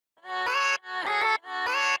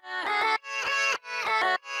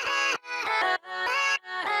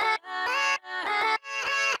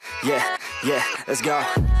Yeah, let's go.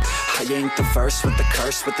 I ain't the first with the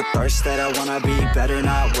curse, with the thirst that I wanna be better,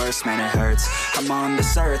 not worse, man it hurts. I'm on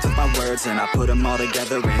this earth with my words and I put them all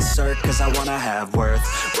together, insert, cause I wanna have worth.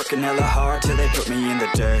 Working hella hard till they put me in the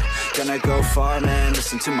dirt. Gonna go far, man,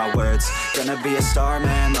 listen to my words. Gonna be a star,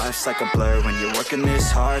 man, life's like a blur. When you're working this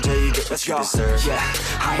hard till you get what you deserve. Yeah,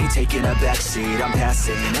 I ain't taking a backseat, I'm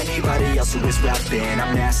passing anybody else who is rapping.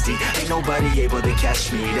 I'm nasty, ain't nobody able to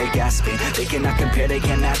catch me. They gasping, they cannot compare, they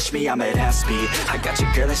can't match me. I'm at half speed, I got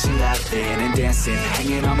your girl and she laughing and dancing,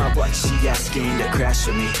 hanging on my butt, she asking to crash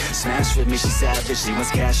with me, smash with me, she savage, she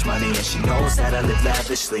wants cash money, and she knows that I live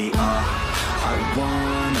lavishly. I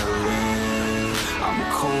wanna live, I'm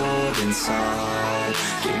cold inside,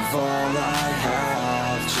 give all I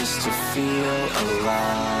have just to feel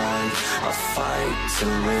alive. I fight to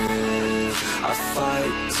live, I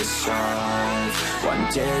fight to strive,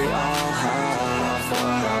 one day I'll have what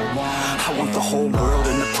I want. I want the whole world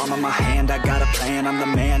in the palm of my hand, I got a plan, I'm the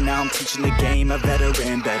man, now I'm teaching the game, a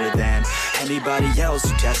veteran, better than anybody else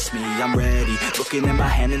who tests me. I'm ready, looking in my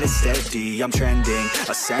hand and it's steady, I'm trending,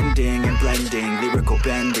 ascending and blending, lyrical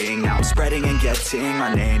bending, now I'm spreading and getting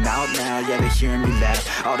my name out now, yeah they hearing me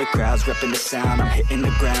laugh, all the crowds repping the sound, I'm hitting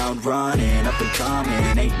the ground, running, up and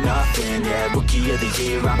coming, ain't nothing, yeah, rookie of the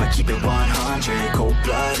year, I'ma keep it 100,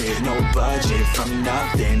 cold-blooded, no budget, from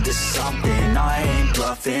nothing to something, I ain't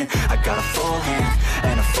bluffing, I got a full hand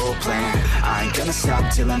and a full plan, I ain't gonna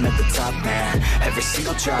stop till I'm at the top, man, every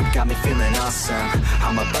single drop got me feeling awesome,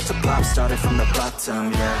 I'm about to pop, started from the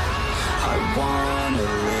bottom, yeah, I wanna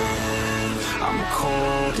live, I'm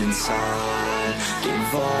cold inside,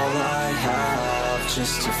 give all I have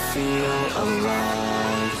just to feel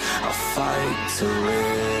alive, I fight to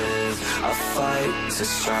live, I fight to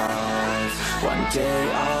strive, one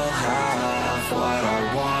day I'll have what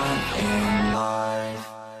I want in life.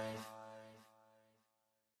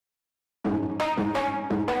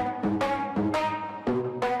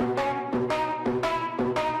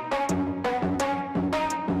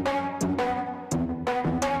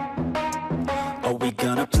 Are we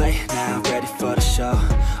gonna play now? Ready for the show?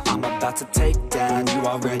 I'm about to take down, you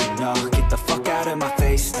already know. Get the fuck out of my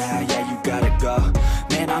face now, yeah you gotta go.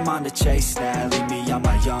 Man, I'm on the chase now, leave me on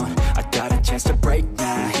my own. I got a chance to break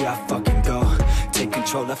now, here I fucking go. Take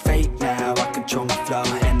control of fate now, I control my flow.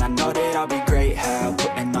 And I know that I'll be great, how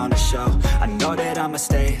putting on a show. I know that I'ma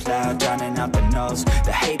stay loud, drowning out the noise.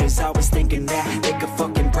 The haters always thinking that they could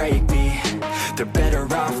fucking break me. They're better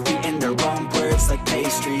off eating their own words like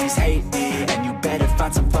pastries. Hate me, and you better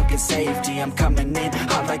find some fucking safety. I'm coming in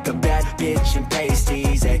hot like a bad bitch in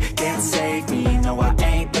pasties. They can't save me, no I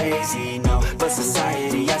ain't lazy, no. But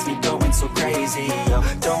society has me going so crazy, yo.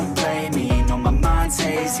 Don't blame me, no my mind's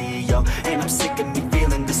hazy, yo. And I'm sick of me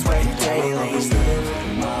feeling this way daily. I'll always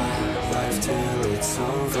live my life till it's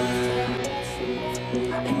over,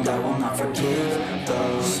 and I will not forgive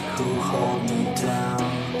those who hold me down.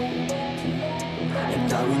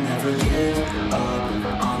 And I will never give up,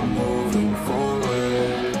 I'm moving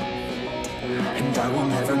forward, and I will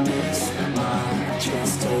never miss my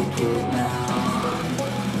chance, take it now.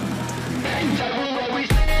 And I will always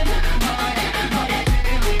live my life till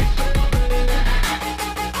it's over,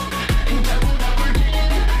 and I will not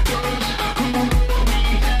forgive those who hold me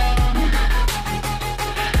down.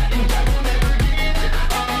 And I will never give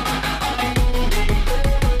up, I'm moving forward,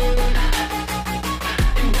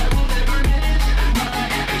 and I will never miss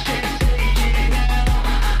my chance, take it now.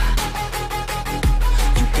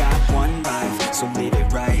 You got one life, so live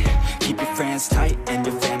it right. Keep your friends tight and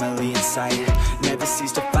your family in sight. Never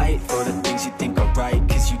cease to fight for the things you think are right,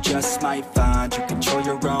 cause you just might find you control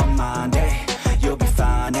your own mind, hey. You'll be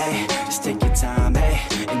fine, hey. Just take your time, hey.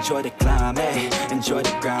 Enjoy the climb, hey. Enjoy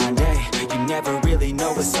the grind, hey. You never really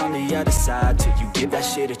know what's on the other side till you give that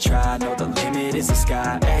shit a try. Know the limit is the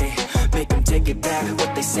sky, hey. Make them take it back,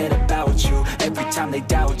 what they said about you. Every time they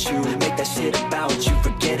doubt you, make that shit about you.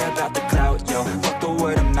 Forget about the clout, yo. Fuck the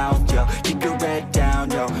word of mouth, yo. Keep your head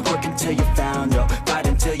down, yo. Work until you found, yo. Fight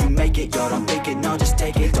until you make it, yo. Don't think it, no, just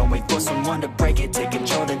take it. Don't wait for someone to break it. Take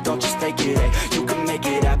control, then don't just take it, hey. You can make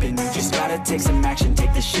it happen, you just gotta take some action.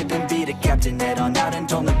 Take the ship and be the captain. Head on out and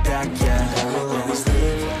don't look back, yeah. I will always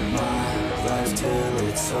live my life till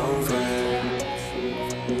it's over,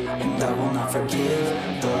 and I will not forgive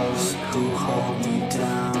those who hold me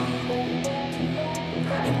down.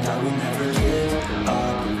 And I will never give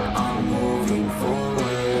up, I'm moving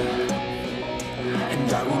forward,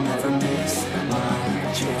 and I will never miss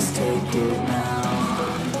my chance, take it now.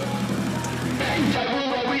 And I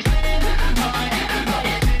will always live my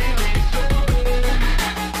life till it's over,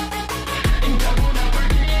 and I will not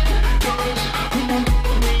forgive those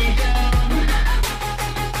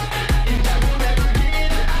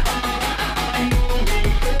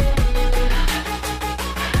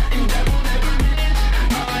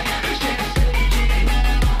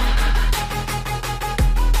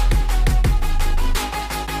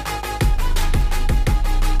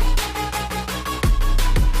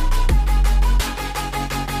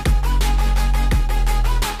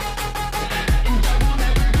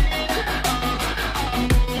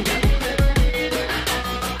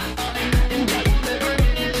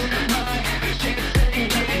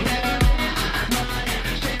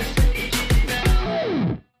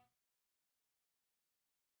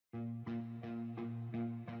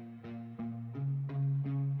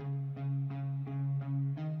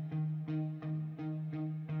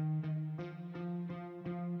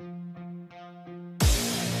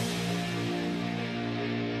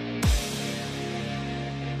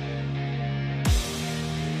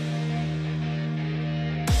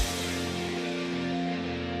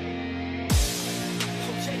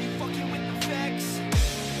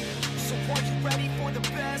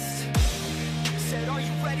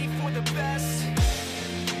ready for the best.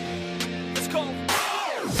 Let's go.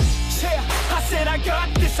 Yeah, I said I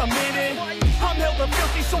got this, I'm in it. I'm hella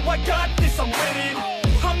filthy, so I got this, I'm winning.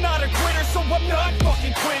 I'm not a quitter, so I'm not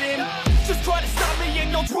fucking quitting. Just try to stop me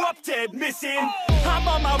and you'll drop dead missing. I'm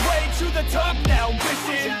on my way to the top now,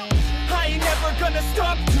 listen. I ain't never gonna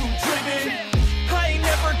stop, too driven. I ain't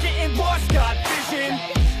never getting lost, got vision.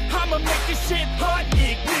 I'ma make this shit hot,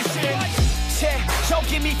 ignition. Yeah, y'all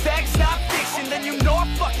give me facts, not fiction. Then you know I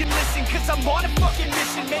fucking listen, cause I'm on a fucking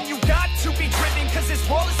mission. Man, you got to be driven, cause this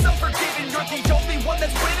world is unforgiving. You're the only one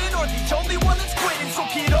that's winning, or the only one that's quitting. So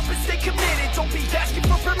get up and stay committed, don't be asking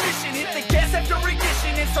for permission. Hit the gas after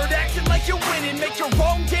ignition and start acting like you're winning. Make your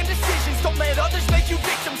own damn decisions, don't let others make you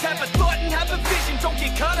victims. Have a thought and have a vision, don't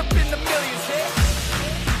get caught up in the millions.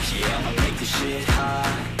 Yeah, I'ma make this shit hot.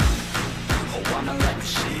 Oh, I'ma light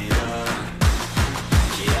this shit up.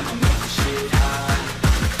 Yeah, I'ma make this shit hot.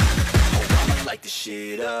 Oh, I'ma light this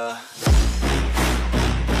shit up.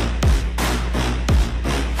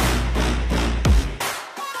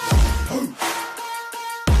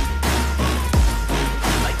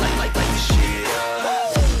 Light this shit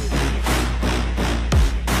up.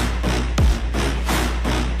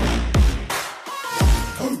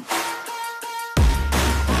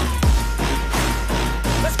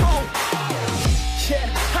 Let's go. Yeah,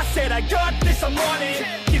 I said I got this, I'm on it.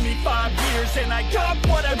 Give me 5 years and I got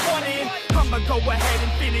what I wanted. I'ma go ahead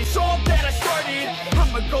and finish all that I started.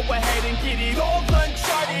 I'ma go ahead and get it all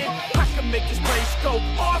uncharted. I can make this place go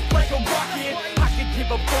off like a rocket. I can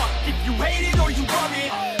give a fuck if you hate it or you love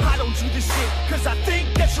it. I don't do this shit cause I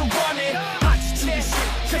think that you want it. I just do this shit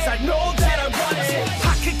cause I know that I want it.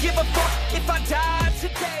 I could give a fuck if I die